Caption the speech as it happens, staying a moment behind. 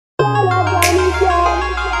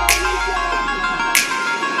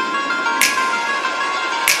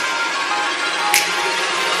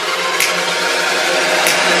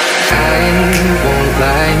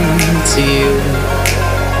To you,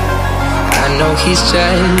 I know he's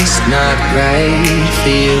just not right for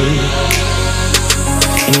you.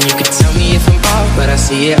 And you could tell me if I'm off, but I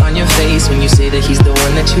see it on your face when you say that he's the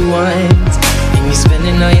one that you want. And you're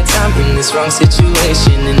spending all your time in this wrong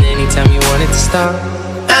situation, and anytime you want it to stop,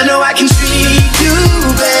 I know I can treat you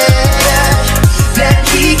better than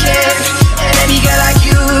he can. And any girl like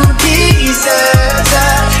you deserves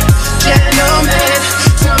a gentleman.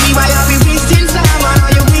 Tell me why I'll be wasting time on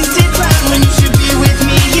all your wasted time when you should be with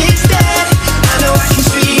me instead. I know I can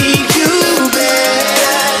treat you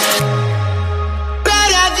better,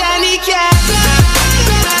 better than he can.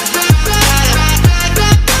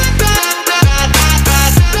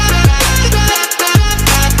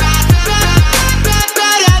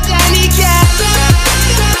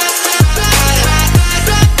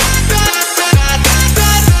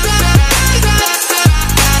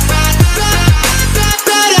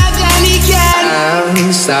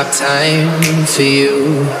 Stop time for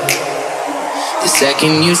you the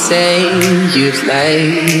second you say you'd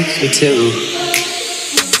like me to.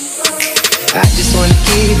 I just wanna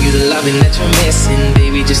give you the loving that you're missing,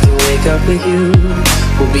 baby. Just to wake up with you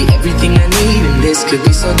will be everything I need, and this could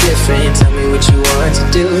be so different. Tell me what you want to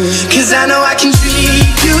do, 'cause I know I can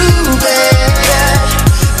treat you better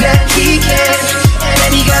than he can. And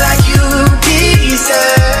any girl like you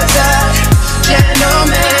deserves a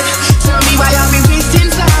gentleman. Tell me why I'll be wasting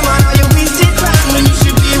time on all your wasted time when you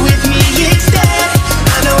should be with me instead.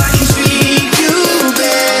 I know I can treat you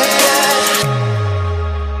better,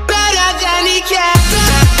 better than he can.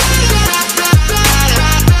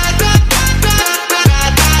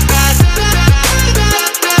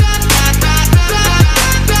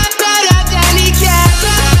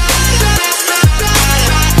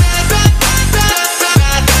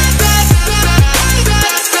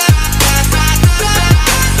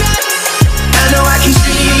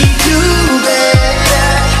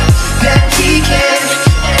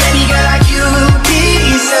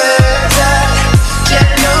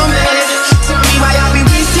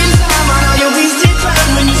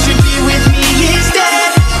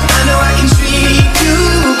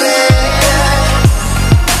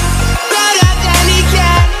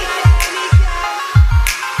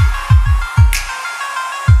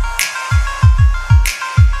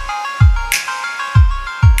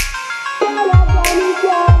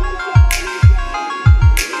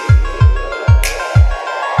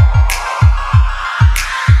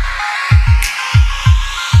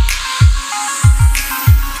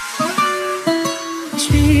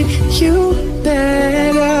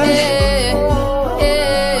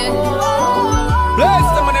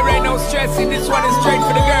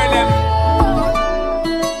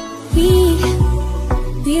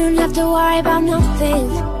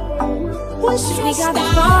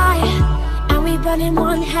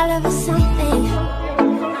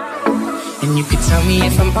 And you could tell me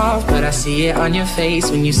if I'm off, but I see it on your face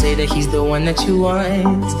when you say that he's the one that you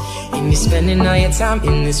want. And you're spending all your time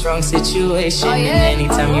in this wrong situation, and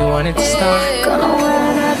anytime you want it to stop, gonna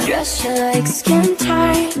wear that dress you like, skin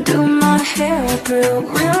tight, do my hair up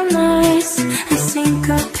real nice, and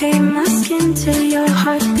syncopate my skin to your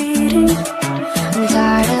heart beating. I'm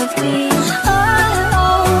tired of being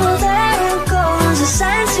oh, there it goes, I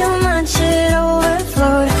sang too much, it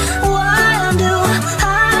overflowed. What do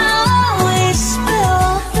I always spill?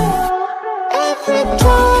 Every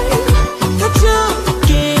time that you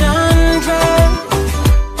get undressed,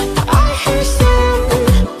 I hear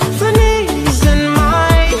symphonies in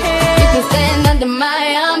my head. You can stand under my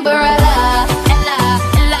umbrella, ella,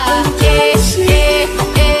 ella, yeah, yeah,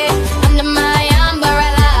 yeah. Under my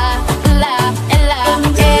umbrella, ella,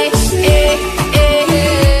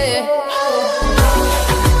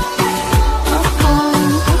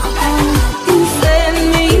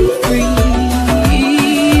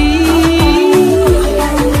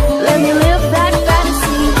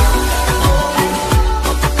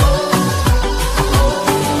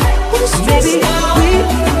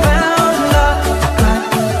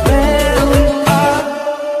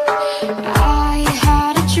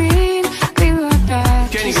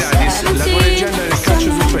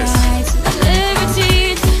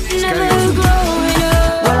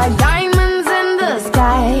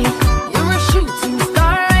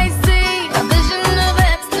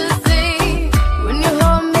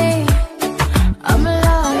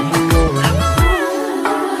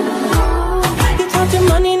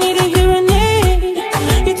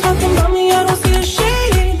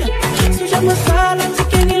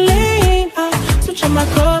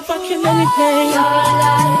 give anything. Your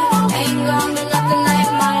life ain't gonna be nothing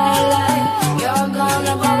like my life. You're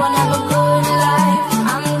gonna go and have a good life.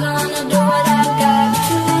 I'm gonna do what I got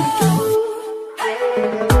to do.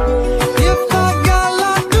 If I got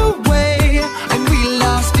locked away and we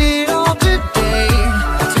lost it all today,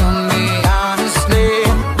 tell me honestly,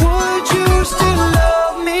 would you still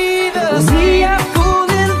love me the same? I fall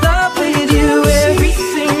in love with you every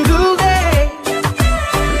single day.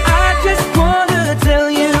 I just wanna tell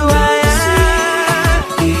you I am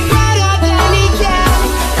better than any cat.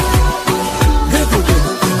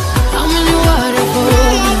 I'm in your waterfall.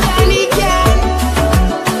 Any cat.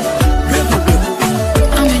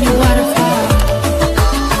 I'm in your waterfall.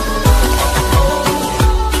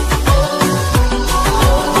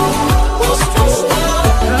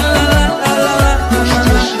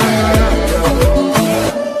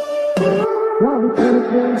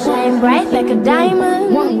 Shine bright like a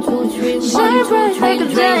diamond. 1, 2, 3. Shine bright like a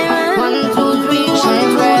diamond. 1, 2, 3.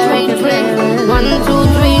 Shine bright like a diamond. 1, 2,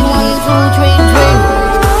 3. 1, 2, 3, 3.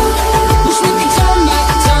 Wish we could turn back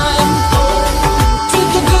time to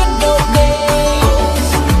the good old days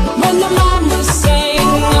when the mama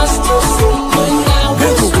sang us to sleep, but now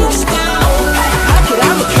we're stressed out. How could I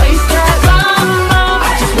replace that? Mama,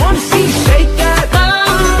 I just wanna see you shake that.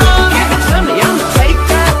 Mama, give it to me, I'ma take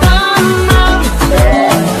that. Mama,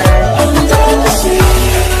 under the sea.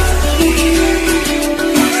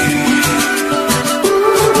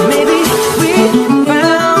 Maybe we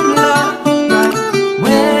found love right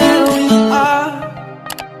where we are.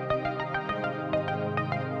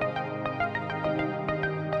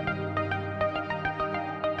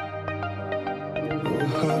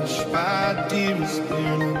 Hush, my dear, it's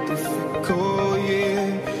been a difficult year.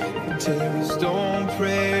 The terrorists don't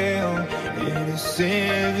prey on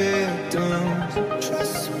innocent victims.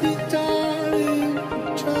 Trust me, darling.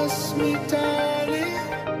 Trust me, darling.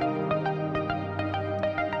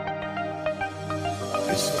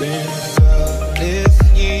 It's been a tough this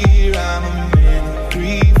year. I'm a